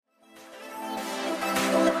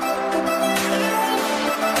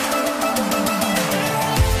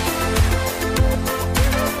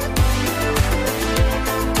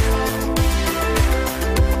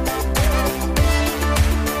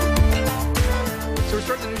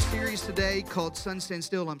starting a new series today called Sun Stand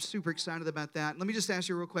Still. I'm super excited about that. Let me just ask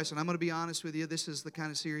you a real question. I'm going to be honest with you. This is the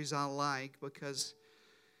kind of series I like because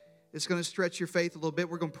it's going to stretch your faith a little bit.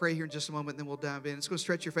 We're going to pray here in just a moment, and then we'll dive in. It's going to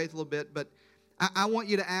stretch your faith a little bit, but I want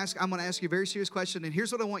you to ask. I'm going to ask you a very serious question, and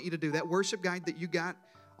here's what I want you to do. That worship guide that you got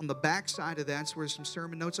on the back side of that's where some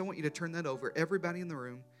sermon notes. I want you to turn that over, everybody in the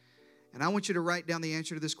room, and I want you to write down the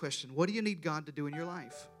answer to this question. What do you need God to do in your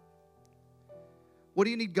life? What do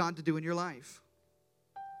you need God to do in your life?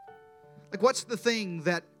 Like, what's the thing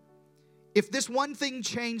that, if this one thing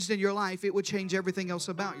changed in your life, it would change everything else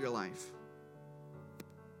about your life?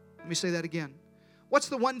 Let me say that again. What's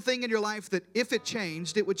the one thing in your life that, if it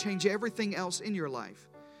changed, it would change everything else in your life?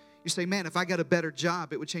 You say, man, if I got a better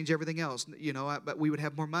job, it would change everything else. You know, but we would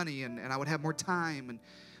have more money, and I would have more time, and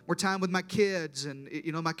more time with my kids, and,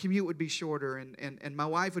 you know, my commute would be shorter, and my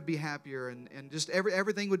wife would be happier, and just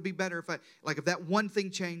everything would be better. If that one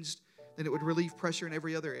thing changed, then it would relieve pressure in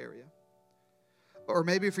every other area. Or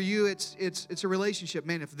maybe for you, it's a relationship.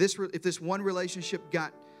 Man, if this one relationship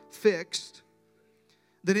got fixed,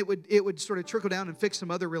 then it would sort of trickle down and fix some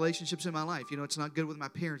other relationships in my life. You know, it's not good with my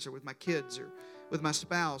parents or with my kids or with my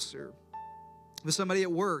spouse or with somebody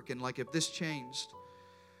at work. And like, if this changed,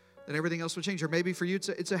 then everything else would change. Or maybe for you,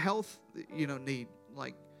 it's a health, need.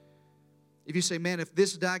 Like, if you say, man, if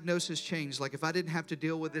this diagnosis changed, like if I didn't have to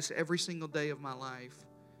deal with this every single day of my life,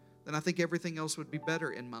 then I think everything else would be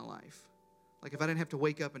better in my life. Like, if I didn't have to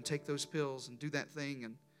wake up and take those pills and do that thing,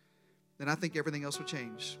 and then I think everything else would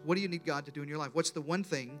change. What do you need God to do in your life? What's the one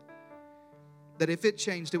thing that if it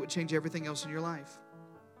changed, it would change everything else in your life?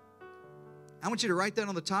 I want you to write that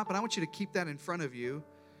on the top, and I want you to keep that in front of you.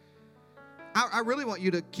 I really want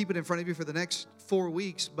you to keep it in front of you for the next 4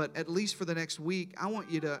 weeks, but at least for the next week,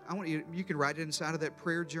 you can write it inside of that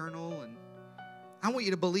prayer journal, and I want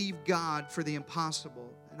you to believe God for the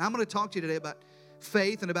impossible. And I'm going to talk to you today about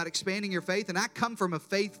faith and about expanding your faith. And I come from a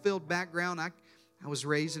faith-filled background. I was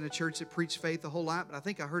raised in a church that preached faith a whole lot, but I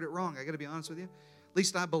think I heard it wrong. I got to be honest with you. At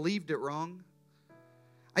least I believed it wrong.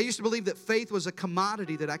 I used to believe that faith was a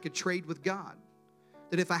commodity that I could trade with God.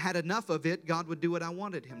 That if I had enough of it, God would do what I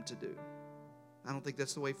wanted Him to do. I don't think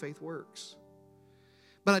that's the way faith works.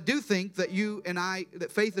 But I do think that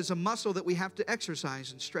that faith is a muscle that we have to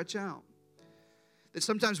exercise and stretch out. That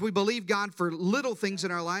sometimes we believe God for little things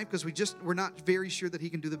in our life because we're not very sure that He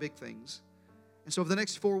can do the big things. And so over the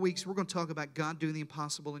next 4 weeks, we're going to talk about God doing the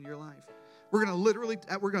impossible in your life. We're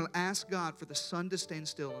going to ask God for the sun to stand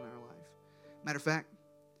still in our life. Matter of fact,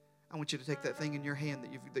 I want you to take that thing in your hand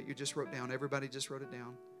that you just wrote down. Everybody just wrote it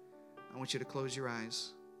down. I want you to close your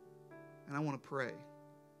eyes. And I want to pray.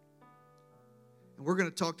 And we're going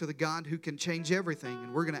to talk to the God who can change everything.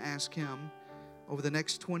 And we're going to ask Him over the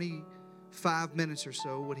next 25 minutes or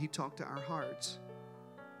so, would He talk to our hearts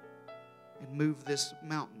and move this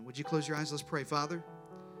mountain? Would you close your eyes? Let's pray. Father,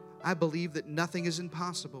 I believe that nothing is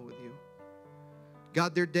impossible with You.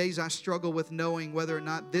 God, there are days I struggle with knowing whether or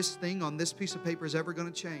not this thing on this piece of paper is ever going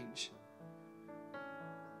to change.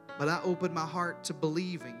 But I open my heart to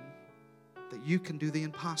believing that You can do the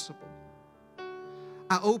impossible.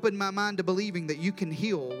 I open my mind to believing that You can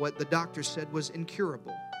heal what the doctor said was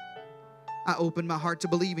incurable. I open my heart to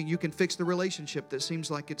believing You can fix the relationship that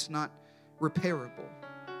seems like it's not repairable.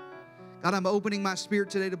 God, I'm opening my spirit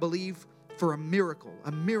today to believe for a miracle,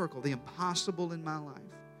 the impossible in my life.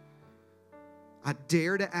 I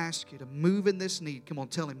dare to ask You to move in this need. Come on,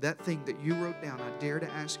 tell Him that thing that you wrote down. I dare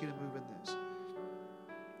to ask You to move in this.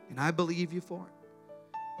 And I believe You for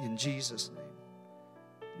it. In Jesus'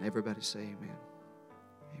 name. And everybody say amen.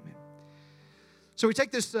 So we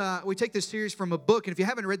take this series from a book, and if you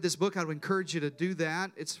haven't read this book, I would encourage you to do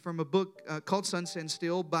that. It's from a book called Sun Stand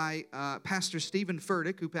Still by Pastor Stephen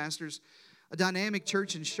Furtick, who pastors a dynamic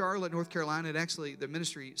church in Charlotte, North Carolina. And actually, the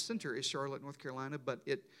ministry center is Charlotte, North Carolina, but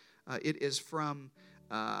it is from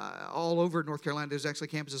all over North Carolina. There's actually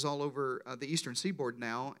campuses all over the eastern seaboard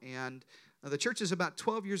now, and the church is about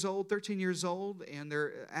 12 years old, 13 years old, and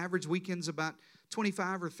their average weekend's about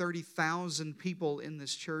 25 or 30,000 people in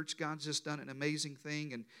this church. God's just done an amazing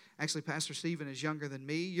thing. And actually, Pastor Stephen is younger than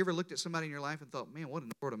me. You ever looked at somebody in your life and thought, man, what in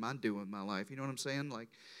the world am I doing with my life? You know what I'm saying? Like,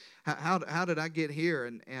 how did I get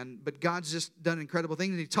here? But God's just done incredible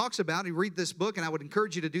things. And He talks about, you read this book, and I would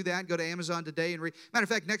encourage you to do that. Go to Amazon today and read. Matter of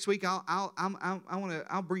fact, next week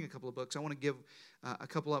I'll bring a couple of books. I want to give a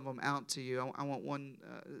couple of them out to you. I want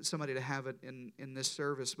somebody to have it in this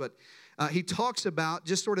service. But he talks about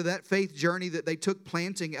just sort of that faith journey that they took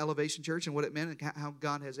planting Elevation Church and what it meant and how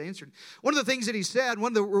God has answered. One of the things that he said,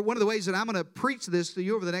 one of the ways that I'm going to preach this to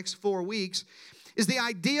you over the next 4 weeks is the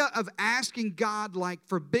idea of asking God like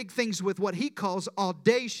for big things with what he calls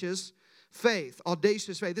audacious faith.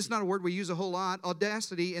 Audacious faith. This is not a word we use a whole lot.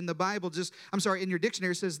 Audacity in the Bible in your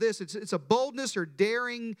dictionary says this. It's a boldness or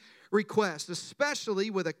daring request, especially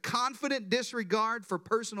with a confident disregard for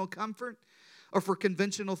personal comfort or for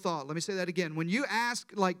conventional thought. Let me say that again. When you ask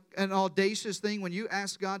like an audacious thing, when you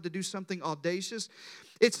ask God to do something audacious,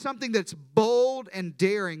 it's something that's bold and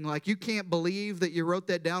daring. Like you can't believe that you wrote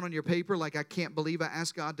that down on your paper. Like I can't believe I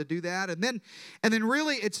asked God to do that. And then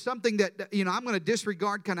really it's something that, I'm going to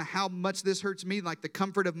disregard kind of how much this hurts me, like the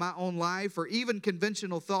comfort of my own life or even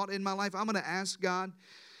conventional thought in my life. I'm going to ask God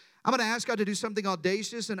to do something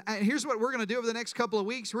audacious. And here's what we're going to do over the next couple of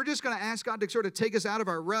weeks. We're just going to ask God to sort of take us out of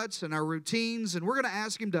our ruts and our routines. And we're going to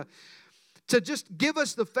ask Him to just give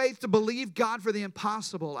us the faith to believe God for the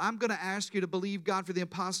impossible. I'm going to ask you to believe God for the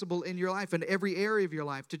impossible in your life, in every area of your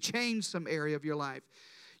life, to change some area of your life,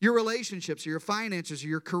 your relationships, or your finances, or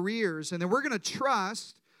your careers. And then we're going to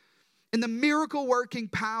trust in the miracle-working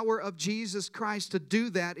power of Jesus Christ to do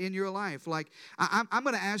that in your life. Like, I'm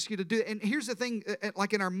going to ask you to do it. And here's the thing,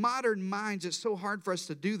 like in our modern minds, it's so hard for us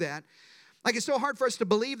to do that. Like, it's so hard for us to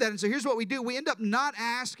believe that. And so here's what we do. We end up not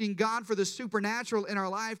asking God for the supernatural in our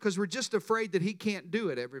life because we're just afraid that He can't do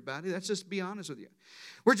it, everybody. Let's just be honest with you.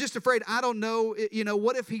 We're just afraid, I don't know,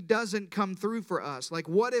 what if He doesn't come through for us? Like,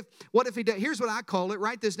 what if He does? Here's what I call it.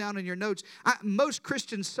 Write this down in your notes. Most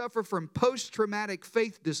Christians suffer from post-traumatic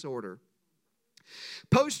faith disorder.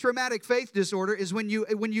 Post-traumatic faith disorder is when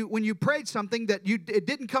you prayed something that it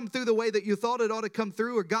didn't come through the way that you thought it ought to come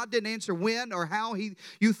through, or God didn't answer when or how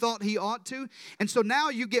you thought He ought to. And so now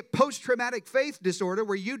you get post-traumatic faith disorder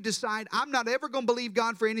where you decide, I'm not ever going to believe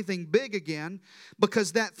God for anything big again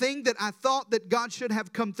because that thing that I thought that God should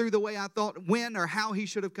have come through the way I thought when or how He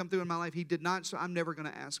should have come through in my life, He did not, so I'm never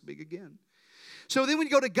going to ask big again. So then when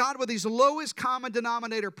you go to God with these lowest common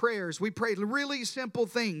denominator prayers, we pray really simple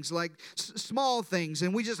things like small things,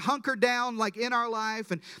 and we just hunker down like in our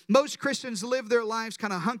life. And most Christians live their lives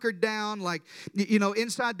kind of hunkered down like,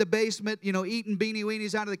 inside the basement, eating beanie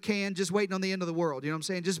weenies out of the can, just waiting on the end of the world. You know what I'm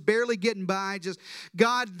saying? Just barely getting by. Just,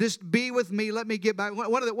 God, just be with me. Let me get by.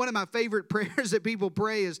 One of my favorite prayers that people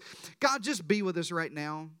pray is, God, just be with us right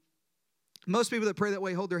now. Most people that pray that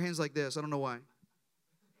way hold their hands like this. I don't know why.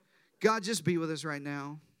 God, just be with us right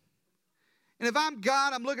now. And if I'm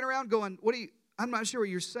God, I'm looking around going, I'm not sure what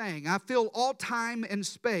you're saying. I feel all time and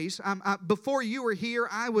space. Before you were here,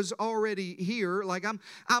 I was already here. Like I'm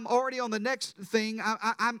already on the next thing.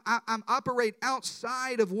 I'm operate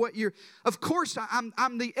outside of what you're. Of course,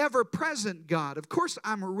 I'm the ever-present God. Of course,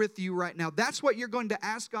 I'm with you right now. That's what you're going to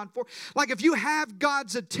ask God for. Like if you have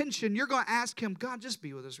God's attention, you're going to ask Him, God, just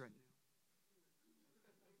be with us right now.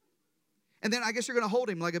 And then I guess you're going to hold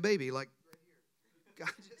Him like a baby, like, God,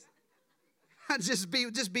 just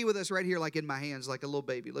be with us right here, like in my hands, like a little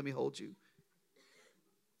baby. Let me hold you.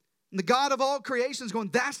 And the God of all creation is going,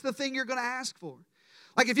 that's the thing you're going to ask for.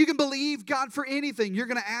 Like if you can believe God for anything, you're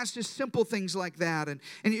going to ask just simple things like that. And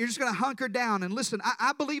you're just going to hunker down. And listen,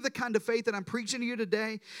 I believe the kind of faith that I'm preaching to you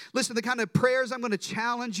today. Listen, the kind of prayers I'm going to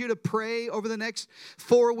challenge you to pray over the next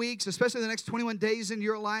 4 weeks, especially the next 21 days in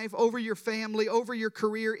your life, over your family, over your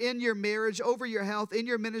career, in your marriage, over your health, in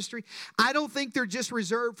your ministry. I don't think they're just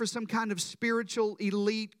reserved for some kind of spiritual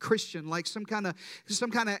elite Christian, like some kind of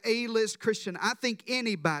A-list Christian. I think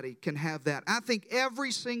anybody can have that. I think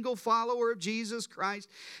every single follower of Jesus Christ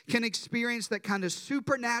can experience that kind of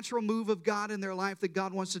supernatural move of God in their life that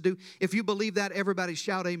God wants to do. If you believe that, everybody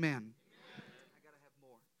shout amen. I got to have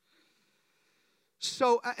more.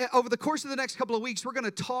 So over the course of the next couple of weeks, we're going to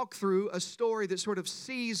talk through a story that sort of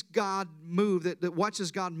sees God move, that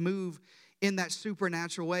watches God move in that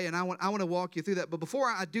supernatural way. And I want to walk you through that. But before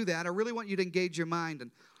I do that, I really want you to engage your mind, and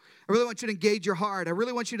I really want you to engage your heart. I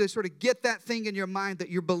really want you to sort of get that thing in your mind that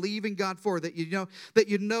you're believing God for, that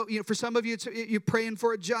for some of you, you're praying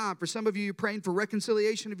for a job. For some of you, you're praying for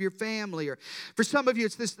reconciliation of your family. Or for some of you,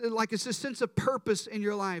 it's this sense of purpose in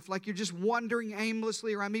your life, like you're just wandering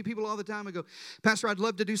aimlessly. Or I meet people all the time and go, Pastor, I'd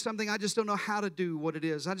love to do something. I just don't know how to do what it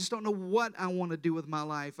is. I just don't know what I want to do with my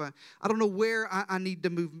life. I don't know where I need to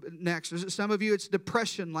move next. Or some of you, it's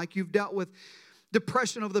depression, like you've dealt with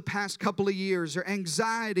depression over the past couple of years, or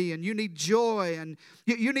anxiety, and you need joy, and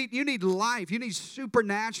you need life. You need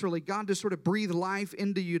supernaturally God to sort of breathe life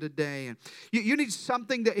into you today. And you need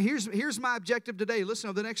something that, here's my objective today. Listen,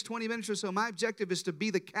 over the next 20 minutes or so, my objective is to be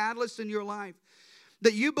the catalyst in your life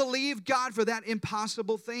that you believe God for that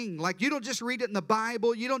impossible thing. Like you don't just read it in the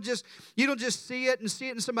Bible. You don't just see it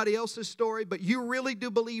in somebody else's story, but you really do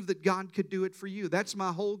believe that God could do it for you. That's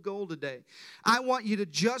my whole goal today. I want you to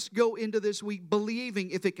just go into this week believing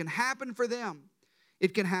if it can happen for them,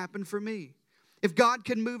 it can happen for me. If God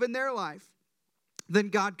can move in their life, then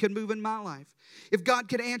God can move in my life. If God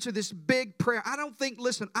could answer this big prayer, I don't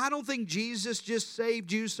think Jesus just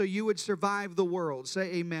saved you so you would survive the world.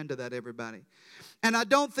 Say amen to that, everybody. And I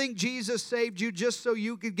don't think Jesus saved you just so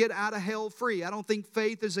you could get out of hell free. I don't think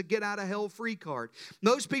faith is a get out of hell free card.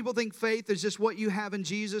 Most people think faith is just what you have in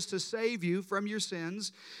Jesus to save you from your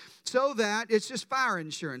sins, so that it's just fire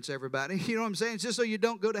insurance, everybody. You know what I'm saying? It's just so you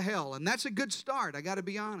don't go to hell. And that's a good start, I got to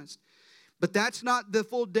be honest. But that's not the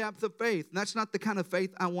full depth of faith. That's not the kind of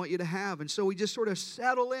faith I want you to have. And so we just sort of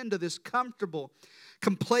settle into this comfortable,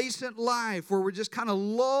 complacent life where we're just kind of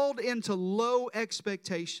lulled into low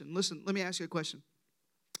expectation. Listen, let me ask you a question.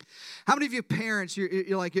 How many of you parents,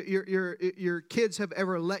 you're like your kids have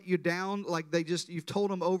ever let you down? Like you've told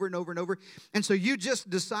them over and over and over. And so you just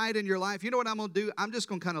decide in your life, you know what I'm going to do? I'm just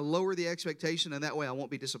going to kind of lower the expectation, and that way I won't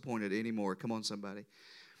be disappointed anymore. Come on, somebody.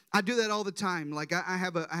 I do that all the time. Like I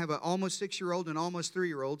have a almost 6-year-old and almost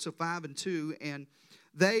 3-year-old, so 5 and 2, and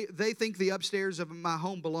they think the upstairs of my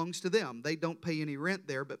home belongs to them. They don't pay any rent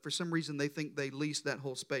there, but for some reason they think they lease that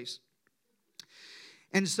whole space.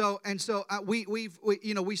 And so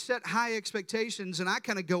we set high expectations, and I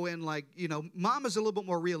kind of go in like, Mom is a little bit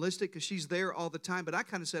more realistic because she's there all the time, but I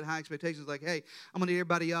kind of set high expectations like, hey, I'm going to need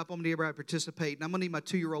everybody up, I'm going to need everybody to participate, and I'm going to need my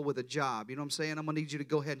 2-year-old with a job. You know what I'm saying? I'm going to need you to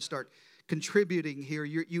go ahead and start contributing here.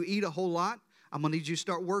 You eat a whole lot. I'm going to need you to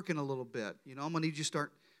start working a little bit. I'm going to need you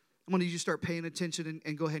to start paying attention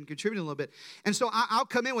and go ahead and contribute a little bit. And so I'll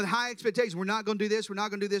come in with high expectations. We're not going to do this. We're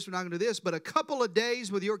not going to do this. We're not going to do this. But a couple of days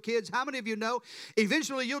with your kids, how many of you know,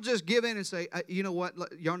 eventually you'll just give in and say, you know what?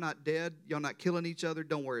 Y'all not dead. Y'all not killing each other.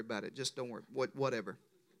 Don't worry about it. Just don't worry. Whatever.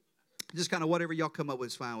 Just kind of whatever y'all come up with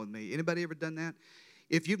is fine with me. Anybody ever done that?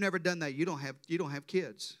 If you've never done that, you don't have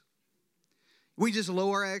kids. We just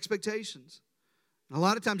lower our expectations. A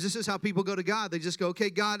lot of times this is how people go to God. They just go, okay,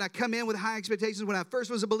 God, I come in with high expectations. When I first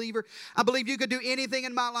was a believer, I believed you could do anything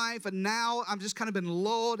in my life. And now I've just kind of been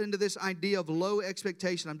lulled into this idea of low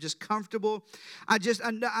expectation. I'm just comfortable. I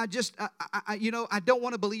don't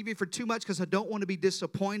want to believe you for too much because I don't want to be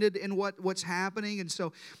disappointed in what's happening. And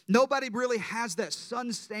so nobody really has that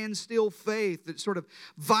sun stand still faith that's sort of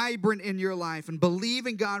vibrant in your life and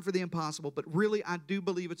believing God for the impossible. But really, I do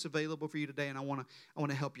believe it's available for you today. And I want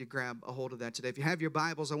to help you grab a hold of that today. If you have your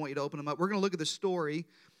Bibles, I want you to open them up. We're going to look at the story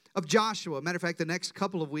of Joshua. Matter of fact, the next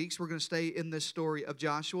couple of weeks, we're going to stay in this story of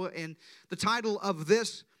Joshua. And the title of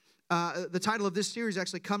this series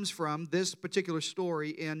actually comes from this particular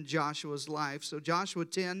story in Joshua's life. So Joshua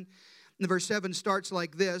 10, verse 7 starts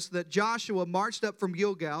like this, that Joshua marched up from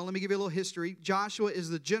Gilgal. Let me give you a little history. Joshua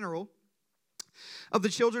is the general of the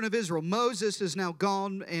children of Israel. Moses is now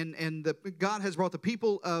gone, and God has brought the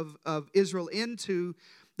people of Israel into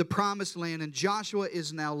the promised land, and Joshua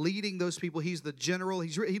is now leading those people. He's the general.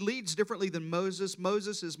 He leads differently than Moses.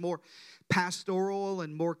 Moses is more pastoral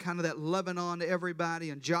and more kind of that loving on to everybody,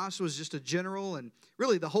 and Joshua is just a general. And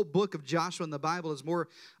really the whole book of Joshua in the Bible is more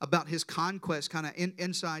about his conquest kind of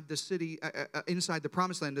inside the city, inside the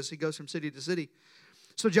promised land as he goes from city to city.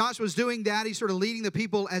 So Joshua's doing that. He's sort of leading the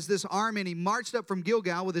people as this army, and he marched up from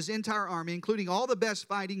Gilgal with his entire army, including all the best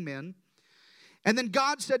fighting men. And then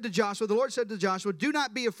the Lord said to Joshua, do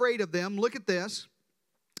not be afraid of them. Look at this.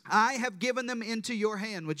 I have given them into your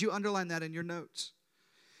hand. Would you underline that in your notes?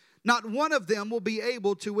 Not one of them will be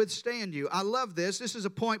able to withstand you. I love this. This is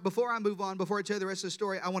a point. Before I move on, before I tell you the rest of the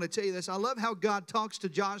story, I want to tell you this. I love how God talks to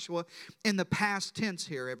Joshua in the past tense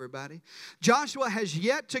here, everybody. Joshua has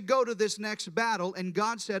yet to go to this next battle, and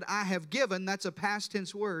God said, I have given, that's a past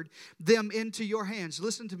tense word, them into your hands.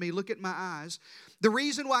 Listen to me. Look at my eyes. The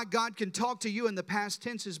reason why God can talk to you in the past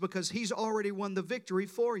tense is because He's already won the victory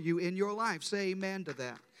for you in your life. Say amen to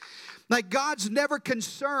that. Like God's never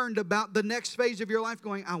concerned about the next phase of your life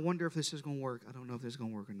going, I wonder if this is going to work. I don't know if this is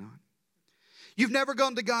going to work or not. You've never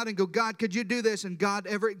gone to God and go, God, could you do this? And God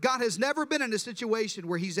has never been in a situation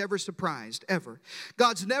where He's ever surprised, ever.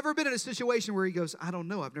 God's never been in a situation where He goes, I don't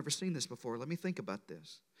know, I've never seen this before. Let me think about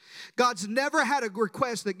this. God's never had a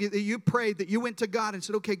request that you prayed, that you went to God and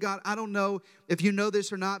said, okay, God, I don't know if you know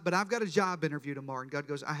this or not, but I've got a job interview tomorrow. And God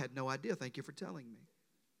goes, I had no idea. Thank you for telling me.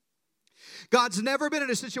 God's never been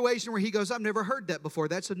in a situation where He goes, I've never heard that before.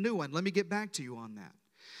 That's a new one. Let me get back to you on that.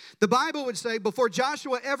 The Bible would say before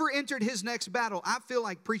Joshua ever entered his next battle, I feel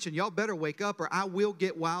like preaching, y'all better wake up or I will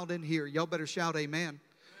get wild in here. Y'all better shout amen.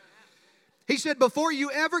 He said, before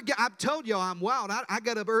you ever get, I've told y'all I'm wild. I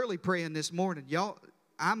got up early praying this morning. Y'all,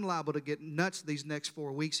 I'm liable to get nuts these next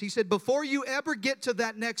 4 weeks. He said, before you ever get to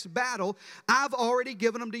that next battle, I've already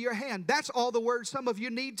given them to your hand. That's all the words some of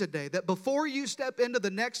you need today. That before you step into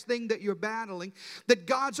the next thing that you're battling, that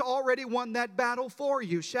God's already won that battle for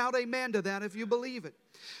you. Shout amen to that if you believe it.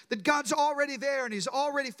 That God's already there and He's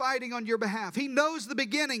already fighting on your behalf. He knows the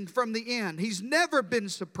beginning from the end. He's never been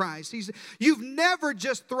surprised. You've never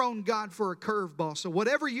just thrown God for a curveball. So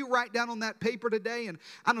whatever you write down on that paper today, and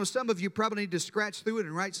I know some of you probably need to scratch through it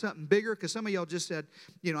and write something bigger, because some of y'all just said,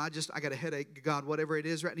 I got a headache, God, whatever it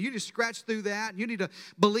is right now. You just scratch through that. You need to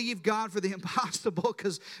believe God for the impossible,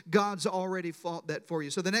 because God's already fought that for you.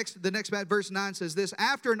 So the next verse 9 says this: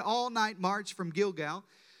 after an all-night march from Gilgal,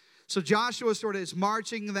 so Joshua sort of is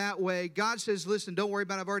marching that way. God says, listen, don't worry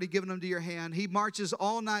about it. I've already given them to your hand. He marches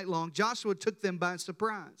all night long. Joshua took them by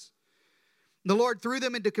surprise. The Lord threw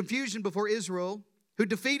them into confusion before Israel, who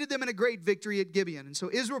defeated them in a great victory at Gibeon. And so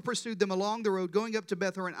Israel pursued them along the road, going up to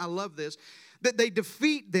Beth-horon. I love this, that they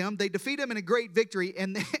defeat them in a great victory.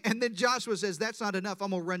 And then Joshua says, that's not enough.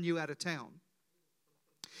 I'm going to run you out of town.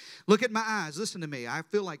 Look at my eyes. Listen to me. I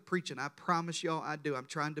feel like preaching. I promise y'all I do. I'm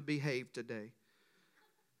trying to behave today.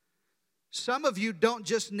 Some of you don't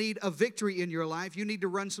just need a victory in your life. You need to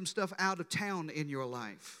run some stuff out of town in your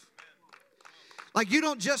life. Like, you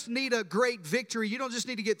don't just need a great victory. You don't just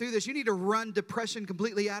need to get through this. You need to run depression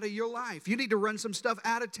completely out of your life. You need to run some stuff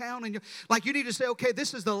out of town. And you need to say, okay,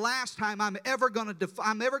 this is the last time I'm ever going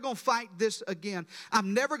to fight this again.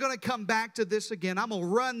 I'm never going to come back to this again. I'm going to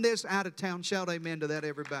run this out of town. Shout amen to that,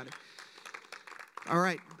 everybody. All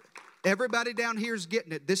right. Everybody down here is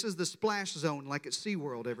getting it. This is the splash zone, like at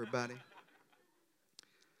SeaWorld, everybody.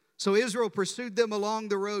 So Israel pursued them along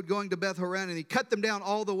the road going to Beth-horon, and he cut them down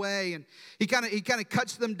all the way, and he kind of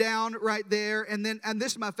cuts them down right there. And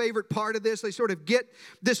this is my favorite part of this. They sort of get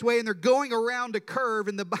this way, and they're going around a curve,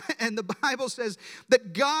 and the Bible says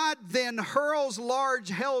that God then hurls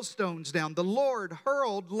large hailstones down. The Lord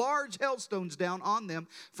hurled large hailstones down on them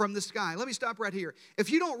from the sky. Let me stop right here.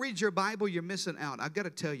 If you don't read your Bible, you're missing out. I've got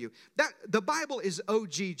to tell you that the Bible is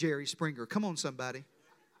OG Jerry Springer. Come on, somebody.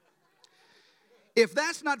 If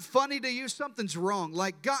that's not funny to you, something's wrong.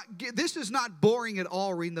 Like, God, this is not boring at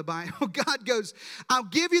all reading the Bible. God goes, I'll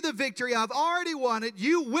give you the victory. I've already won it.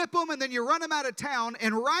 You whip them, and then you run them out of town.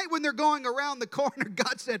 And right when they're going around the corner,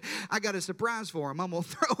 God said, I got a surprise for them. I'm going to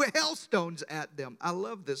throw hailstones at them. I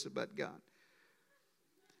love this about God.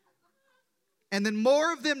 And then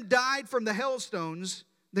more of them died from the hailstones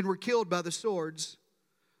than were killed by the swords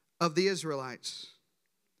of the Israelites.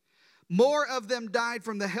 More of them died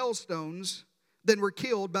from the hailstones than were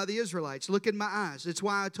killed by the Israelites. Look in my eyes. It's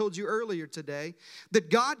why I told you earlier today that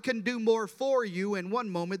God can do more for you in one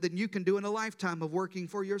moment than you can do in a lifetime of working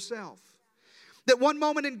for yourself. That one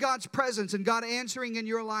moment in God's presence and God answering in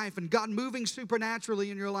your life and God moving supernaturally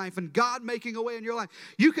in your life and God making a way in your life,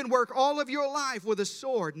 you can work all of your life with a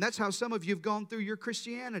sword. And that's how some of you have gone through your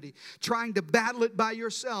Christianity, trying to battle it by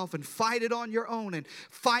yourself and fight it on your own and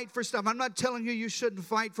fight for stuff. I'm not telling you shouldn't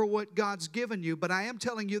fight for what God's given you, but I am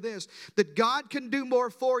telling you this, that God can do more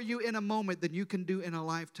for you in a moment than you can do in a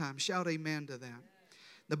lifetime. Shout amen to that.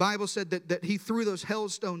 The Bible said that he threw those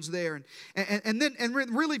hailstones there. And then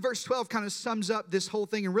really verse 12 kind of sums up this whole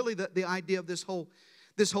thing and really the idea of this whole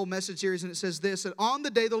message series. And it says this, that on the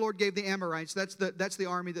day the Lord gave the Amorites, that's the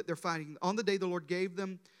army that they're fighting. On the day the Lord gave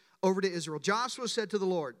them over to Israel, Joshua said to the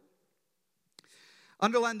Lord,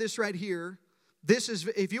 underline this right here. This is,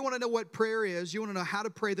 if you want to know what prayer is, you want to know how to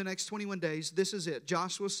pray the next 21 days, this is it.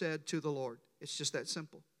 Joshua said to the Lord. It's just that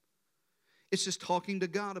simple. It's just talking to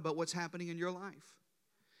God about what's happening in your life.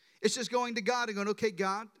 It's just going to God and going, okay,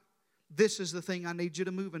 God, this is the thing I need you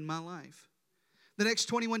to move in my life. The next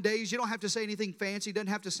 21 days, you don't have to say anything fancy. It doesn't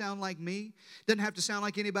have to sound like me. It doesn't have to sound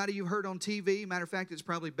like anybody you've heard on TV. Matter of fact, it's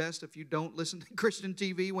probably best if you don't listen to Christian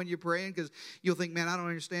TV when you're praying, because you'll think, man, I don't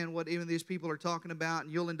understand what even these people are talking about,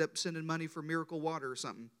 and you'll end up sending money for Miracle Water or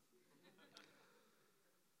something.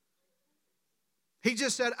 He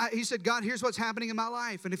said, God, here's what's happening in my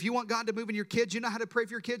life. And if you want God to move in your kids, you know how to pray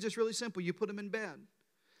for your kids. It's really simple. You put them in bed.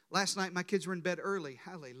 Last night, my kids were in bed early.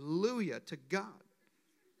 Hallelujah to God.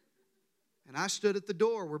 And I stood at the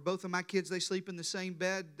door where both of my kids, they sleep in the same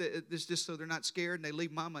bed. It's just so they're not scared and they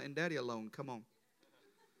leave mama and daddy alone. Come on.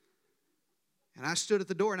 And I stood at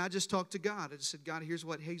the door and I just talked to God. I just said, God, here's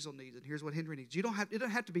what Hazel needs and here's what Henry needs. It doesn't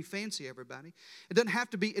have to be fancy, everybody. It doesn't have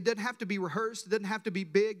to be rehearsed. It doesn't have to be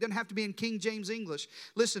big. It doesn't have to be in King James English.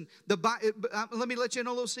 Listen, let me let you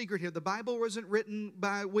know a little secret here. The Bible wasn't written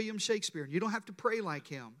by William Shakespeare. You don't have to pray like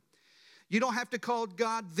him. You don't have to call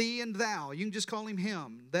God thee and thou. You can just call him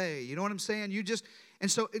him, they. You know what I'm saying? And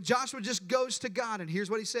so Joshua just goes to God, and here's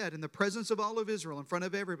what he said. In the presence of all of Israel, in front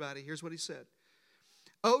of everybody, here's what he said.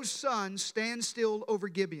 O sun, stand still over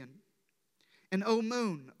Gibeon, and O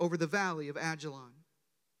moon, over the valley of Ajalon.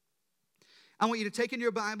 I want you to take in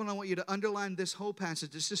your Bible, and I want you to underline this whole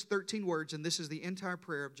passage. It's just 13 words, and this is the entire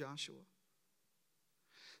prayer of Joshua.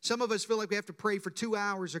 Some of us feel like we have to pray for 2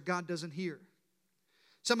 hours or God doesn't hear.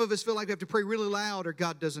 Some of us feel like we have to pray really loud or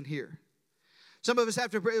God doesn't hear. Some of us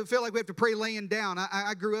feel like we have to pray laying down.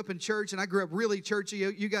 I grew up in church, and I grew up really churchy.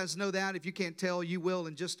 You guys know that. If you can't tell, you will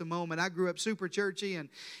in just a moment. I grew up super churchy, and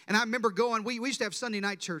I remember going, we used to have Sunday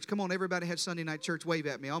night church. Come on, everybody had Sunday night church. Wave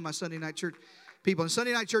at me. All my Sunday night church people. And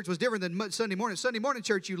Sunday night church was different than Sunday morning. Sunday morning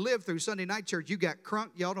church, you lived through. Sunday night church, you got crunk.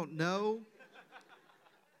 Y'all don't know.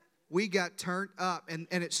 We got turned up. And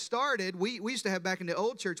it started, we used to have back in the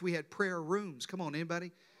old church, we had prayer rooms. Come on,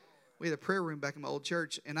 anybody? We had a prayer room back in my old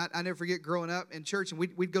church, and I never forget growing up in church, and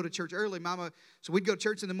we'd go to church early, so we'd go to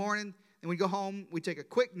church in the morning, and we'd go home, we'd take a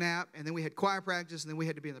quick nap, and then we had choir practice, and then we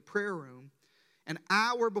had to be in the prayer room an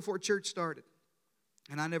hour before church started.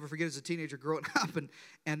 And I never forget as a teenager growing up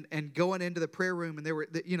and going into the prayer room, and there were,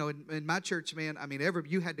 in my church, man, I mean,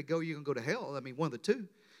 you had to go, you can go to hell. I mean, one of the two.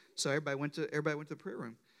 So everybody went to the prayer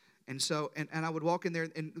room. And so, and I would walk in there,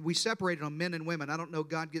 and we separated on men and women. I don't know,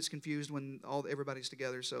 God gets confused when everybody's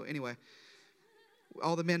together. So anyway,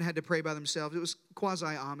 all the men had to pray by themselves. It was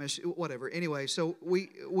quasi-Amish, whatever. Anyway, so we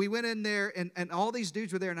went in there, and all these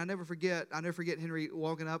dudes were there, and I never forget Henry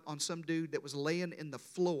walking up on some dude that was laying in the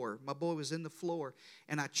floor. My boy was in the floor,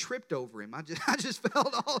 and I tripped over him. I just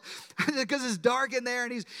felt because it's dark in there,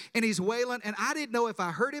 and he's wailing, and I didn't know if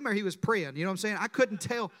I heard him or he was praying. You know what I'm saying? I couldn't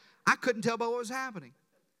tell by what was happening.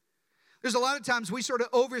 There's a lot of times we sort of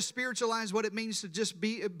over-spiritualize what it means to just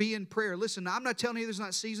be in prayer. Listen, I'm not telling you there's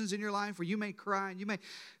not seasons in your life where you may cry and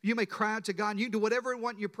you may cry out to God and you do whatever you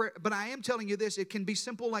want in your prayer. But I am telling you this, it can be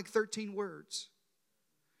simple like 13 words.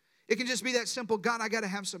 It can just be that simple. God, I got to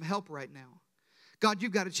have some help right now. God,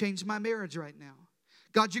 you've got to change my marriage right now.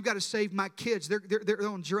 God, you've got to save my kids. They're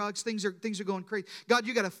on drugs. Things are going crazy. God,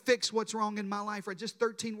 you got to fix what's wrong in my life. Right? Just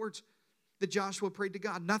 13 words that Joshua prayed to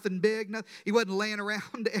God. Nothing big. He wasn't laying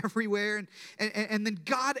around everywhere. And then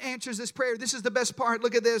God answers this prayer. This is the best part.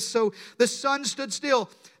 Look at this. So the sun stood still.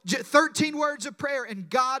 13 words of prayer, and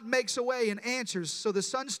God makes a way and answers. So the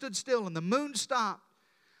sun stood still, and the moon stopped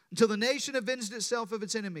until the nation avenged itself of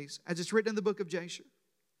its enemies, as it's written in the book of Jasher.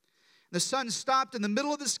 The sun stopped in the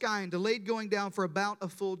middle of the sky and delayed going down for about a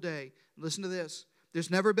full day. Listen to this. There's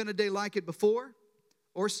never been a day like it before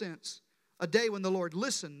or since. A day when the Lord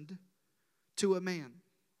listened to a man.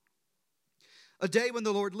 A day when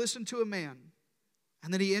the Lord listened to a man.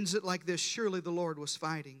 And then he ends it like this. Surely the Lord was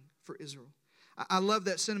fighting for Israel. I love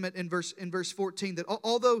that sentiment in verse 14, that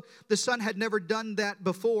although the sun had never done that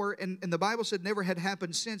before, and the Bible said never had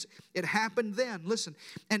happened since, it happened then. Listen,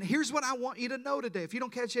 and here's what I want you to know today. If you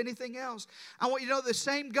don't catch anything else, I want you to know the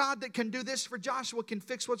same God that can do this for Joshua can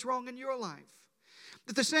fix what's wrong in your life.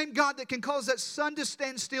 That the same God that can cause that sun to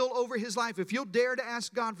stand still over his life, if you'll dare to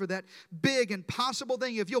ask God for that big impossible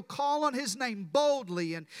thing, if you'll call on his name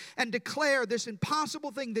boldly and declare this impossible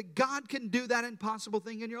thing, that God can do that impossible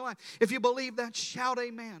thing in your life. If you believe that, shout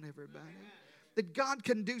amen, everybody. Amen. That God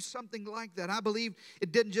can do something like that. I believe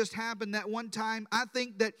it didn't just happen that one time. I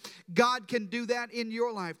think that God can do that in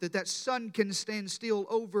your life, that sun can stand still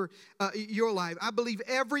over your life. I believe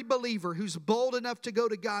every believer who's bold enough to go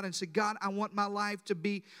to God and say, God, I want my life to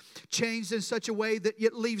be changed in such a way that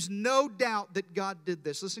it leaves no doubt that God did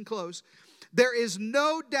this. Listen close. There is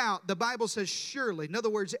no doubt, the Bible says surely. In other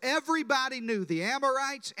words, everybody knew, the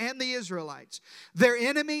Amorites and the Israelites, their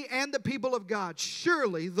enemy and the people of God.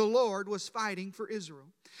 Surely the Lord was fighting for Israel.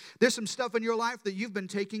 There's some stuff in your life that you've been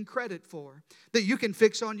taking credit for, that you can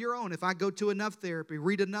fix on your own. If I go to enough therapy,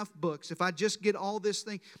 read enough books, if I just get all this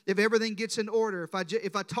thing, if everything gets in order, if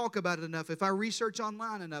I talk about it enough, if I research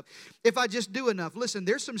online enough, if I just do enough. Listen,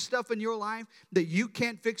 there's some stuff in your life that you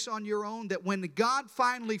can't fix on your own, that when God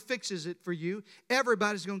finally fixes it for you,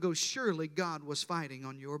 everybody's going to go, surely God was fighting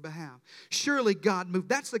on your behalf. Surely God moved.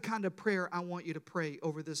 That's the kind of prayer I want you to pray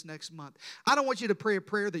over this next month. I don't want you to pray a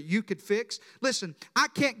prayer that you could fix. Listen, I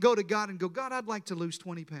can't go to God and go, God, I'd like to lose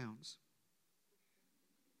 20 pounds.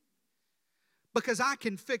 Because I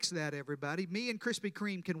can fix that, everybody. Me and Krispy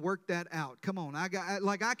Kreme can work that out. Come on, I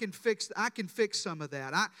can fix some of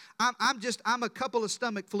that. I'm a couple of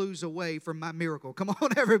stomach flus away from my miracle. Come on,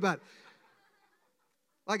 everybody.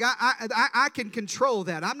 Like I can control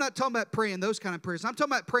that. I'm not talking about praying those kind of prayers. I'm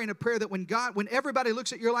talking about praying a prayer that when everybody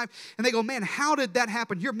looks at your life and they go, man, how did that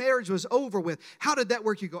happen? Your marriage was over with. How did that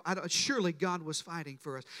work? You go, surely God was fighting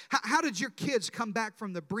for us. How did your kids come back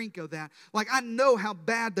from the brink of that? Like, I know how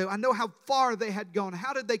bad I know how far they had gone.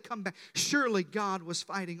 How did they come back? Surely God was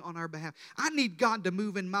fighting on our behalf. I need God to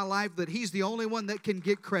move in my life, that he's the only one that can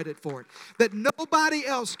get credit for it. That nobody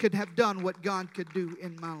else could have done what God could do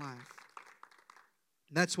in my life.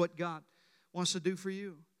 That's what God wants to do for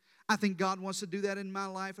you. I think God wants to do that in my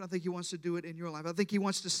life, and I think He wants to do it in your life. I think He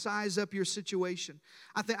wants to size up your situation.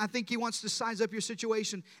 I think He wants to size up your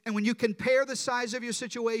situation. And when you compare the size of your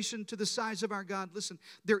situation to the size of our God, listen,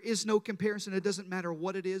 there is no comparison. It doesn't matter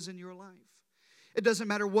what it is in your life. It doesn't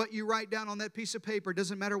matter what you write down on that piece of paper. It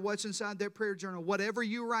doesn't matter what's inside that prayer journal. Whatever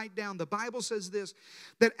you write down, the Bible says this,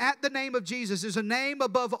 that at the name of Jesus, there's a name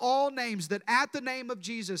above all names, that at the name of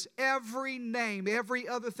Jesus, every name, every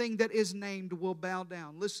other thing that is named will bow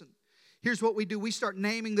down. Listen, here's what we do. We start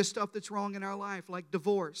naming the stuff that's wrong in our life, like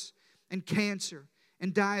divorce and cancer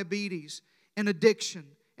and diabetes and addiction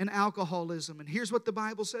and alcoholism. And here's what the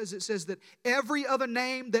Bible says. It says that every other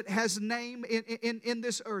name that has name in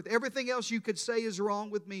this earth, everything else you could say is wrong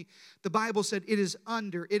with me, the Bible said it is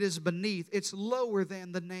under, it is beneath, it's lower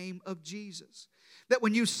than the name of Jesus. That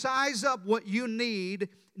when you size up what you need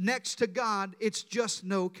next to God, it's just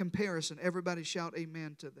no comparison. Everybody shout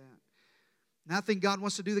amen to that. And I think God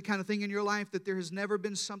wants to do the kind of thing in your life that there has never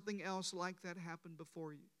been something else like that happen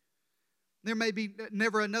before you. There may be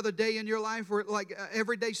never another day in your life where like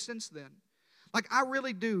every day since then. Like I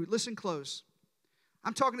really do. Listen close.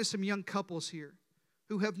 I'm talking to some young couples here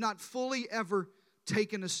who have not fully ever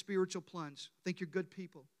taken a spiritual plunge. I think you're good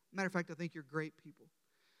people. Matter of fact, I think you're great people.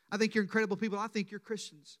 I think you're incredible people. I think you're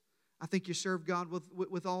Christians. I think you serve God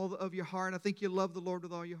with all of your heart. I think you love the Lord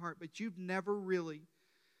with all your heart. But you've never really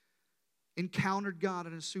encountered God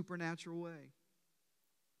in a supernatural way.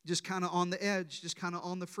 Just kind of on the edge, just kind of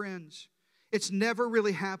on the fringe. It's never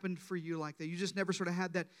really happened for you like that. You just never sort of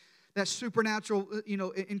had that supernatural,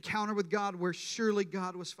 encounter with God where surely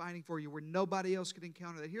God was fighting for you, where nobody else could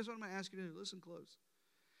encounter that. Here's what I'm going to ask you to do. Listen close.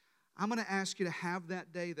 I'm going to ask you to have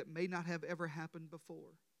that day that may not have ever happened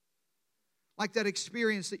before. Like that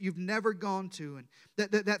experience that you've never gone to and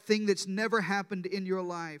that thing that's never happened in your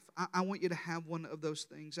life. I want you to have one of those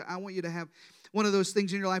things. I want you to have one of those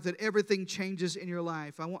things in your life that everything changes in your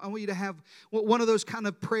life. I want you to have one of those kind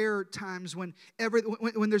of prayer times when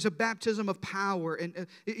there's a baptism of power and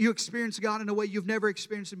you experience God in a way you've never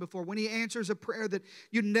experienced Him before. When He answers a prayer that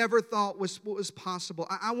you never thought was possible.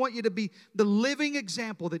 I want you to be the living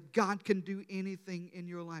example that God can do anything in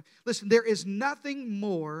your life. Listen, there is nothing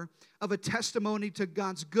more of a testimony to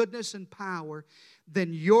God's goodness and power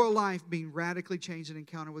than your life being radically changed and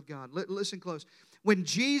encounter with God. Listen close. When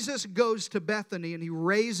Jesus goes to Bethany and He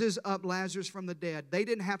raises up Lazarus from the dead, they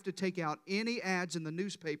didn't have to take out any ads in the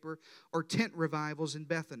newspaper or tent revivals in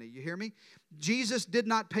Bethany. You hear me? Jesus did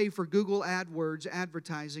not pay for Google AdWords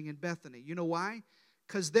advertising in Bethany. You know why?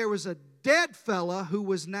 Because there was a dead fella who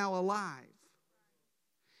was now alive.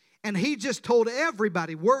 And He just told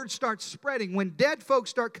everybody, word starts spreading. When dead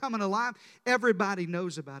folks start coming alive, everybody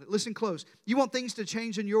knows about it. Listen close. You want things to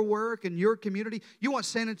change in your work and your community? You want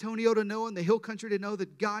San Antonio to know and the Hill Country to know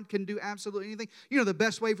that God can do absolutely anything? You know the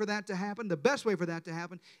best way for that to happen? The best way for that to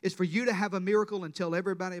happen is for you to have a miracle and tell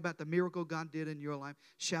everybody about the miracle God did in your life.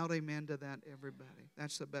 Shout amen to that, everybody.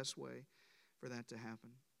 That's the best way for that to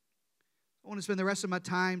happen. I want to spend the rest of my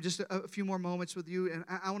time, just a few more moments with you, and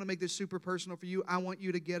I want to make this super personal for you. I want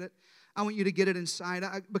you to get it. I want you to get it inside,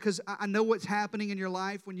 because I know what's happening in your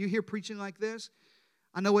life when you hear preaching like this.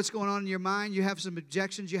 I know what's going on in your mind. You have some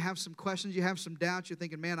objections. You have some questions. You have some doubts. You're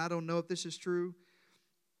thinking, man, I don't know if this is true.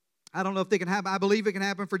 I don't know if they can happen. I believe it can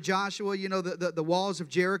happen for Joshua. You know, the walls of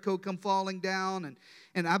Jericho come falling down.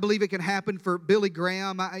 And I believe it can happen for Billy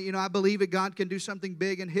Graham. I believe that God can do something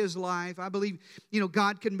big in his life. I believe,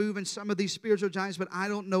 God can move in some of these spiritual giants, but I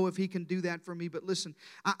don't know if He can do that for me. But listen,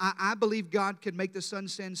 I believe God can make the sun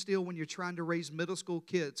stand still when you're trying to raise middle school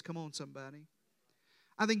kids. Come on, somebody.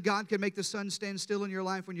 I think God can make the sun stand still in your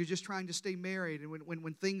life when you're just trying to stay married and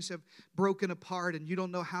when things have broken apart and you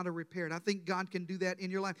don't know how to repair it. I think God can do that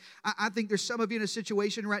in your life. I think there's some of you in a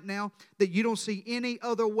situation right now that you don't see any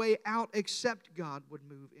other way out except God would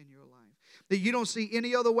move in your life. That you don't see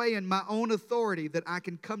any other way in my own authority that I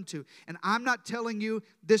can come to. And I'm not telling you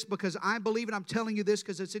this because I believe it. I'm telling you this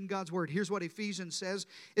because it's in God's Word. Here's what Ephesians says.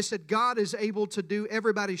 It said God is able to do,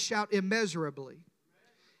 everybody shout, immeasurably.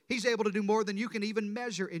 He's able to do more than you can even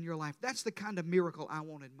measure in your life. That's the kind of miracle I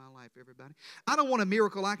want in my life, everybody. I don't want a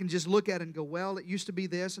miracle I can just look at and go, well, it used to be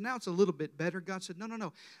this, and now it's a little bit better. God said,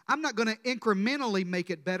 no. I'm not going to incrementally make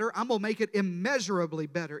it better. I'm going to make it immeasurably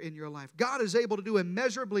better in your life. God is able to do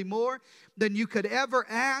immeasurably more than you could ever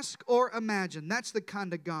ask or imagine. That's the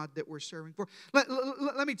kind of God that we're serving for.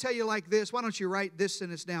 Let me tell you like this. Why don't you write this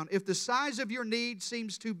sentence down? If the size of your need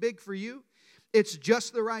seems too big for you, it's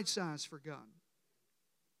just the right size for God.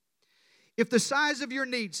 If the size of your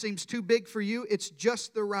need seems too big for you, it's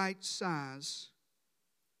just the right size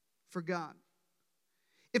for God.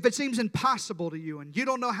 If it seems impossible to you and you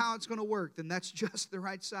don't know how it's going to work, then that's just the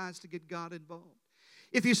right size to get God involved.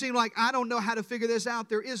 If you seem like, I don't know how to figure this out,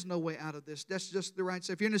 there is no way out of this. That's just the right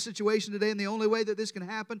size. If you're in a situation today and the only way that this can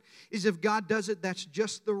happen is if God does it, that's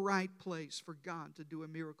just the right place for God to do a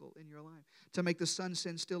miracle in your life, to make the sun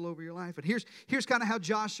stand still over your life. And here's kind of how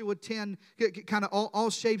Joshua 10 kind of all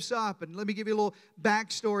shapes up. And let me give you a little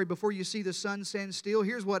backstory before you see the sun stand still.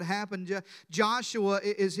 Here's what happened. Joshua,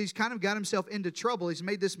 he's kind of got himself into trouble. He's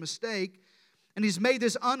made this mistake. And he's made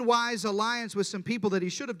this unwise alliance with some people that he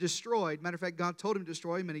should have destroyed. Matter of fact, God told him to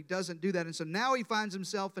destroy him, and he doesn't do that. And so now he finds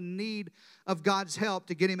himself in need of God's help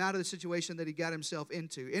to get him out of the situation that he got himself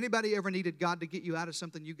into. Anybody ever needed God to get you out of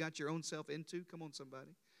something you got your own self into? Come on,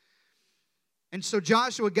 somebody. And so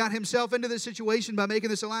Joshua got himself into this situation by making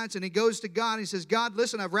this alliance, and he goes to God and he says, God,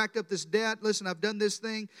 listen, I've racked up this debt. Listen, I've done this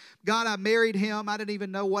thing. God, I married him. I didn't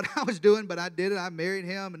even know what I was doing, but I did it. I married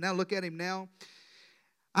him, and now look at him now.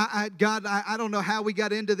 God, I don't know how we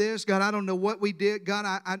got into this. God, I don't know what we did. God,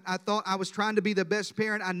 I thought I was trying to be the best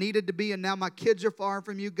parent I needed to be, and now my kids are far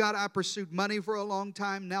from you. God, I pursued money for a long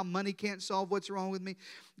time. Now money can't solve what's wrong with me.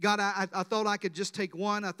 God, I thought I could just take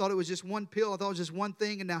one. I thought it was just one pill. I thought it was just one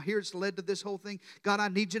thing, and now here it's led to this whole thing. God, I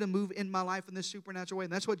need you to move in my life in this supernatural way.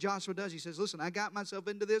 And that's what Joshua does. He says, listen, I got myself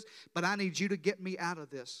into this, but I need you to get me out of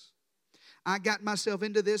this. I got myself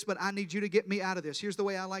into this, but I need you to get me out of this. Here's the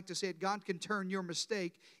way I like to say it. God can turn your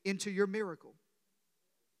mistake into your miracle.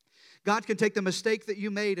 God can take the mistake that you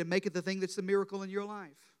made and make it the thing that's the miracle in your life.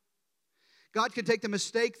 God can take the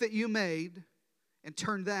mistake that you made and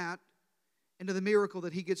turn that into the miracle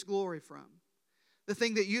that He gets glory from. The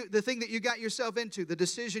thing that you got yourself into, the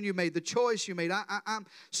decision you made, the choice you made. I'm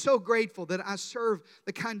so grateful that I serve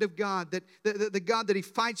the kind of God, that the God that He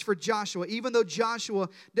fights for Joshua. Even though Joshua,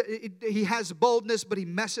 he has boldness, but he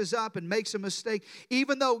messes up and makes a mistake.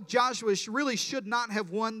 Even though Joshua really should not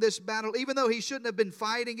have won this battle, even though he shouldn't have been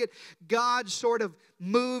fighting it, God sort of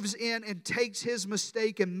moves in and takes his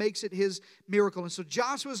mistake and makes it his miracle. And so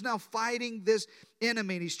Joshua's now fighting this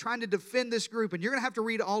enemy, and he's trying to defend this group. And you're going to have to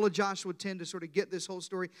read all of Joshua 10 to sort of get this whole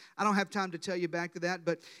story. I don't have time to tell you back to that,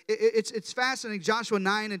 but it's fascinating. Joshua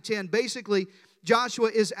 9 and 10, basically, Joshua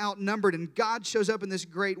is outnumbered, and God shows up in this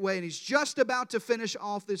great way, and he's just about to finish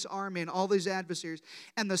off this army and all these adversaries,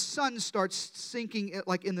 and the sun starts sinking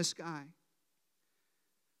like in the sky.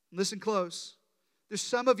 Listen close. There's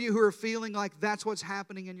some of you who are feeling like that's what's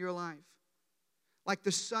happening in your life. Like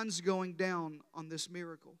the sun's going down on this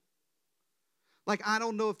miracle. Like, I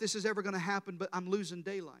don't know if this is ever going to happen, but I'm losing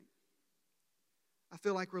daylight. I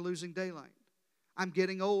feel like we're losing daylight. I'm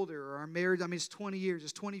getting older, or I'm married. I mean, it's 20 years.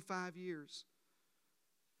 It's 25 years.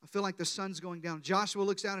 I feel like the sun's going down. Joshua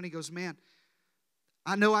looks out and he goes, man,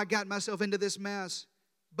 I know I got myself into this mess,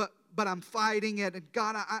 but I'm fighting it. And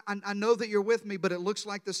God, I know that you're with me, but it looks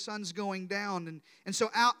like the sun's going down. And so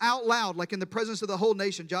out loud, like in the presence of the whole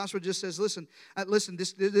nation, Joshua just says, listen,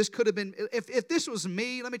 this could have been, if this was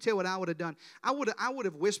me, let me tell you what I would have done. I would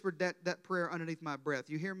have whispered that prayer underneath my breath.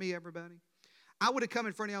 You hear me, everybody? I would have come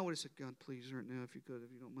in front of you. I would have said, God, please, right now, if you could,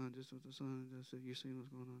 if you don't mind, just with the sun, just you see what's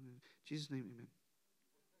going on. In Jesus' name, amen.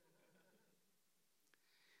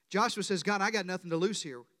 Joshua says, God, I got nothing to lose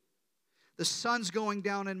here. The sun's going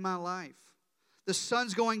down in my life. The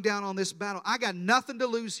sun's going down on this battle. I got nothing to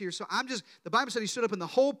lose here. So the Bible said he stood up in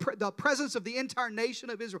the presence of the entire nation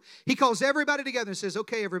of Israel. He calls everybody together and says,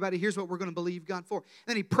 okay, everybody, here's what we're going to believe God for.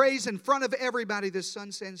 Then he prays in front of everybody this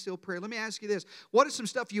sun stand still prayer. Let me ask you this. What is some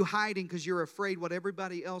stuff you hiding because you're afraid what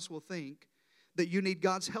everybody else will think that you need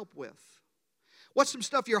God's help with? What's some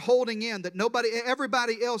stuff you're holding in that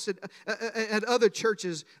everybody else at other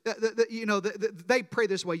churches, they pray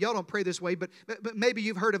this way. Y'all don't pray this way, but maybe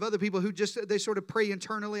you've heard of other people who they sort of pray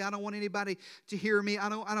internally. I don't want anybody to hear me. I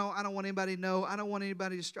don't want anybody to know. I don't want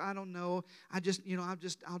anybody to. I don't know. I'll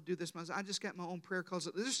do this myself. I just got my own prayer calls.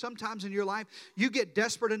 There's sometimes in your life you get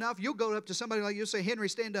desperate enough. You'll go up to somebody like you'll say, Henry,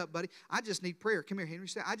 stand up, buddy. I just need prayer. Come here, Henry.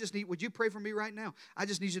 Would you pray for me right now? I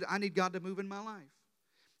need God to move in my life.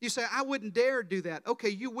 You say, I wouldn't dare do that. Okay,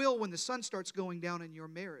 you will when the sun starts going down in your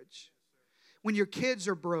marriage. When your kids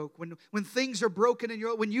are broke, when things are broken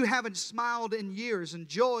when you haven't smiled in years and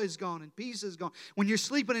joy is gone and peace is gone, when you're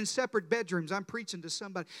sleeping in separate bedrooms, I'm preaching to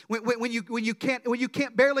somebody. When you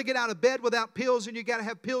can't barely get out of bed without pills, and you got to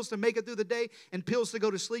have pills to make it through the day and pills to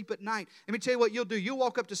go to sleep at night. Let me tell you what you'll do. You'll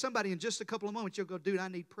walk up to somebody in just a couple of moments. You'll go, dude, I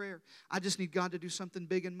need prayer. I just need God to do something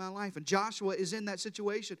big in my life. And Joshua is in that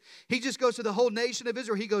situation. He just goes to the whole nation of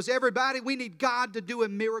Israel. He goes, everybody, we need God to do a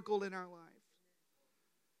miracle in our life.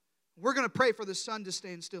 We're going to pray for the sun to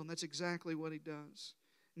stand still, and that's exactly what he does.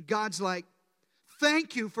 And God's like,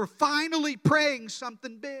 thank you for finally praying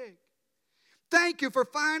something big. Thank you for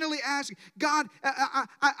finally asking. God,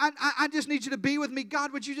 I just need you to be with me.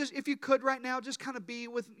 God, would you just, if you could right now, just kind of be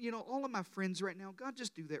with, all of my friends right now. God,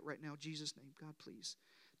 just do that right now. In Jesus' name, God, please.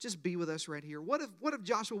 Just be with us right here. What if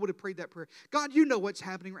Joshua would have prayed that prayer? God, you know what's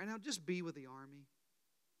happening right now. Just be with the army.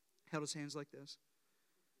 Held his hands like this.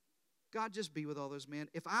 God, just be with all those men.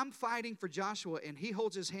 If I'm fighting for Joshua and he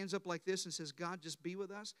holds his hands up like this and says, God, just be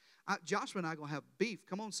with us, Joshua and I are going to have beef.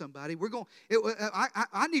 Come on, somebody.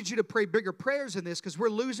 I need you to pray bigger prayers in this because we're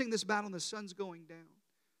losing this battle and the sun's going down.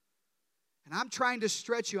 And I'm trying to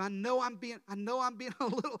stretch you. I know I'm being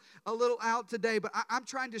a little out today, but I'm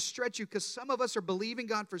trying to stretch you because some of us are believing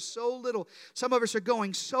God for so little. Some of us are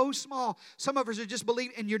going so small. Some of us are just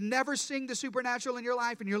believing, and you're never seeing the supernatural in your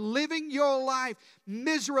life, and you're living your life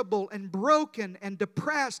miserable and broken and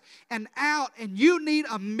depressed and out, and you need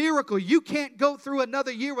a miracle. You can't go through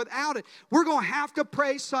another year without it. We're going to have to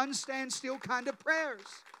pray sun stand still kind of prayers.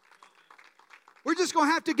 We're just going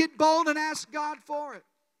to have to get bold and ask God for it.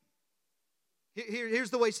 Here's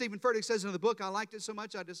the way Stephen Furtick says in the book. I liked it so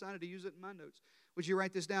much I decided to use it in my notes. Would you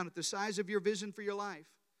write this down? If the size of your vision for your life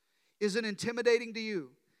isn't intimidating to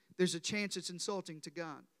you, there's a chance it's insulting to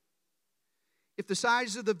God. If the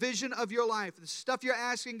size of the vision of your life, the stuff you're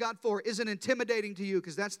asking God for, isn't intimidating to you,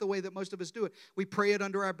 because that's the way that most of us do it. We pray it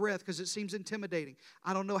under our breath because it seems intimidating.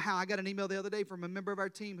 I don't know how. I got an email the other day from a member of our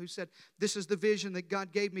team who said, this is the vision that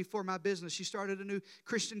God gave me for my business. She started a new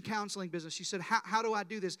Christian counseling business. She said, how do I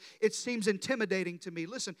do this? It seems intimidating to me.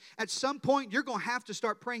 Listen, at some point, you're going to have to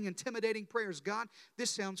start praying intimidating prayers. God, this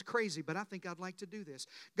sounds crazy, but I think I'd like to do this.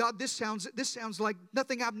 God, this sounds like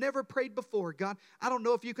nothing I've never prayed before. God, I don't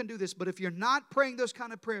know if you can do this, but if you're not praying those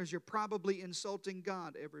kind of prayers, you're probably insulting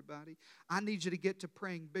God, everybody. I need you to get to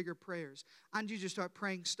praying bigger prayers. I need you to start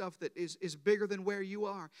praying stuff that is bigger than where you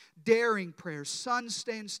are. Daring prayers, sun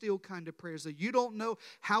stand still kind of prayers that you don't know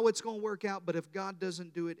how it's going to work out, but if God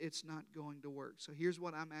doesn't do it, it's not going to work. So here's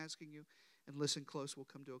what I'm asking you, and listen close, we'll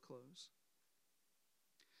come to a close.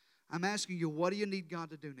 I'm asking you, what do you need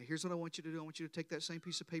God to do? Now, here's what I want you to do. I want you to take that same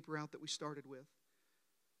piece of paper out that we started with.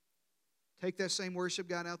 Take that same worship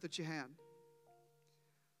guide out that you had.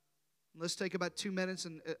 Let's take about 2 minutes,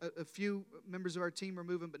 and a few members of our team are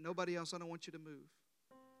moving, but nobody else. I don't want you to move.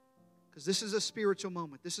 Because this is a spiritual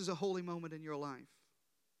moment. This is a holy moment in your life.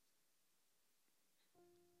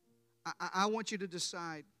 I want you to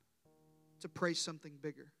decide to pray something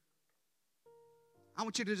bigger. I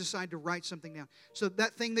want you to decide to write something down. So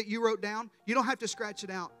that thing that you wrote down, you don't have to scratch it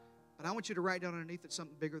out, but I want you to write down underneath it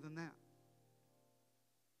something bigger than that.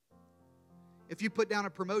 If you put down a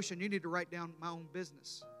promotion, you need to write down my own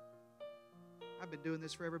business. I've been doing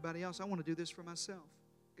this for everybody else. I want to do this for myself,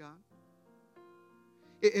 God.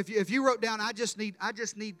 If you wrote down, I just need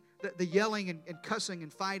the yelling and cussing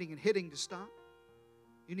and fighting and hitting to stop,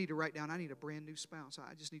 you need to write down, I need a brand new spouse.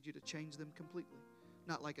 I just need you to change them completely.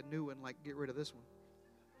 Not like a new one, like get rid of this one.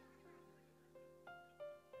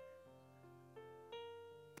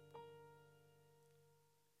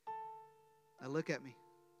 Now look at me.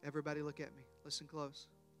 Everybody look at me. Listen close.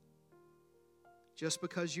 Just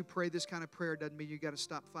because you pray this kind of prayer doesn't mean you got to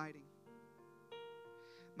stop fighting.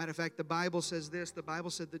 Matter of fact, the Bible says this. The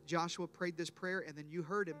Bible said that Joshua prayed this prayer, and then you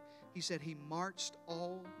heard him. He said he marched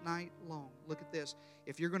all night long. Look at this.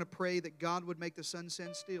 If you're going to pray that God would make the sun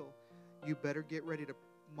stand still, you better get ready to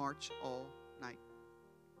march all night.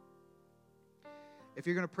 If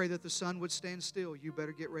you're going to pray that the sun would stand still, you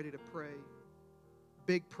better get ready to pray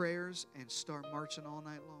big prayers and start marching all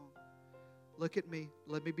night long. Look at me.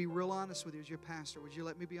 Let me be real honest with you as your pastor. Would you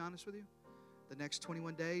let me be honest with you? The next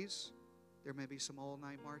 21 days, there may be some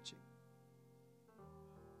all-night marching.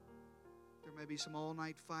 There may be some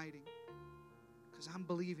all-night fighting. Because I'm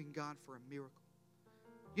believing God for a miracle.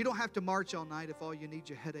 You don't have to march all night if all you need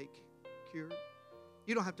your headache cured.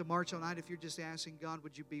 You don't have to march all night if you're just asking God,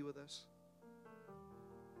 would you be with us?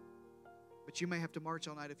 But you may have to march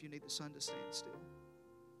all night if you need the sun to stand still.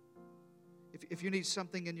 If you need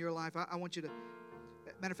something in your life, I want you to,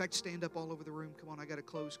 matter of fact, stand up all over the room. Come on, I got to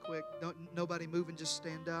close quick. Nobody moving, just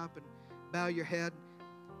stand up and bow your head.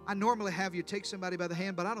 I normally have you take somebody by the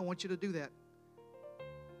hand, but I don't want you to do that.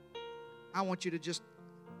 I want you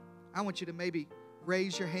to maybe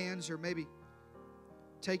raise your hands or maybe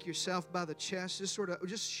take yourself by the chest.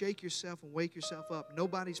 Just shake yourself and wake yourself up.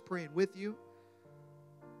 Nobody's praying with you.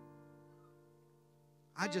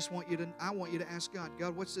 I want you to ask God,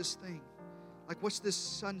 God, what's this thing? Like, what's this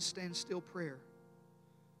sun stand still prayer?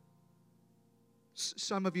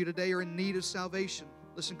 Some of you today are in need of salvation.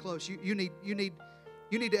 Listen close. You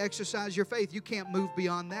need to exercise your faith. You can't move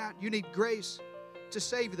beyond that. You need grace to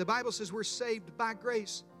save you. The Bible says we're saved by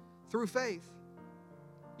grace through faith.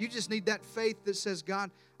 You just need that faith that says, God,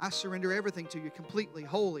 I surrender everything to you completely,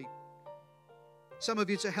 wholly. Some of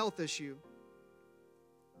you, it's a health issue.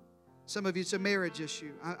 Some of you, it's a marriage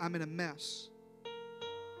issue. I'm in a mess.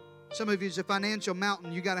 Some of you, it's a financial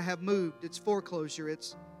mountain you got to have moved. It's foreclosure.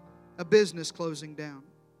 It's a business closing down.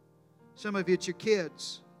 Some of you, it's your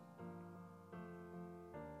kids.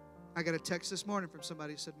 I got a text this morning from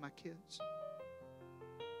somebody who said, my kids.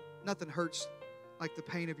 Nothing hurts like the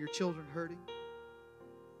pain of your children hurting.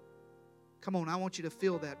 Come on, I want you to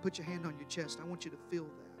feel that. Put your hand on your chest. I want you to feel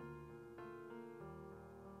that.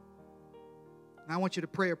 And I want you to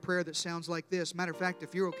pray a prayer that sounds like this. Matter of fact,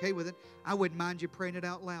 if you're okay with it, I wouldn't mind you praying it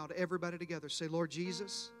out loud. Everybody together. Say, Lord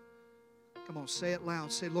Jesus. Come on, say it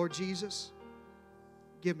loud. Say, Lord Jesus,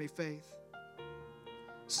 give me faith.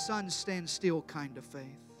 Son, stand still kind of faith.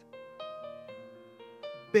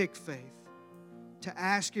 Big faith. To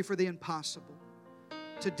ask you for the impossible.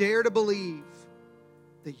 To dare to believe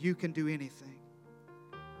that you can do anything.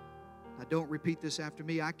 Now, don't repeat this after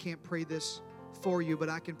me. I can't pray this for you, but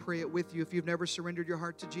I can pray it with you. If you've never surrendered your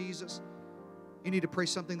heart to Jesus, you need to pray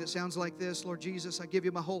something that sounds like this. Lord Jesus, I give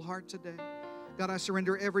you my whole heart today. God, I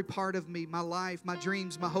surrender every part of me, my life, my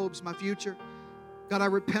dreams, my hopes, my future. God, I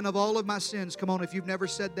repent of all of my sins. Come on, if you've never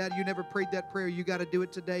said that, you never prayed that prayer, you got to do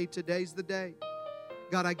it today. Today's the day.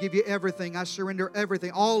 God, I give you everything. I surrender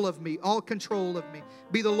everything, all of me, all control of me.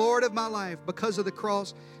 Be the Lord of my life because of the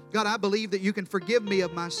cross. God, I believe that you can forgive me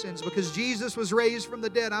of my sins because Jesus was raised from the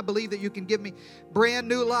dead. I believe that you can give me brand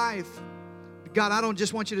new life. God, I don't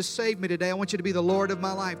just want you to save me today. I want you to be the Lord of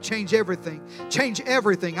my life. Change everything. Change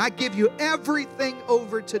everything. I give you everything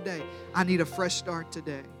over today. I need a fresh start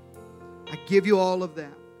today. I give you all of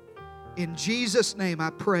that. In Jesus' name, I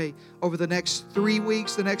pray over the next 3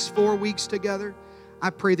 weeks, the next 4 weeks together, I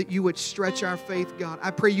pray that you would stretch our faith, God. I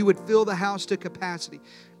pray you would fill the house to capacity.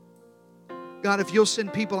 God, if you'll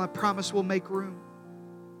send people, I promise we'll make room.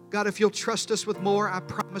 God, if you'll trust us with more, I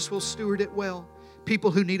promise we'll steward it well. People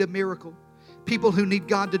who need a miracle. People who need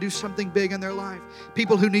God to do something big in their life.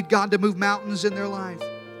 People who need God to move mountains in their life.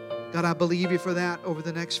 God, I believe you for that over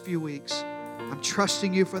the next few weeks. I'm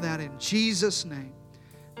trusting you for that in Jesus' name.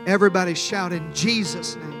 Everybody shout in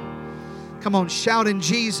Jesus' name. Come on, shout in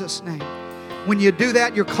Jesus' name. When you do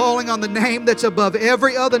that, you're calling on the name that's above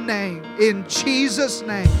every other name. In Jesus'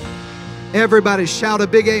 name. Everybody shout a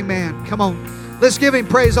big amen. Come on. Let's give him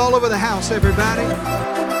praise all over the house, everybody.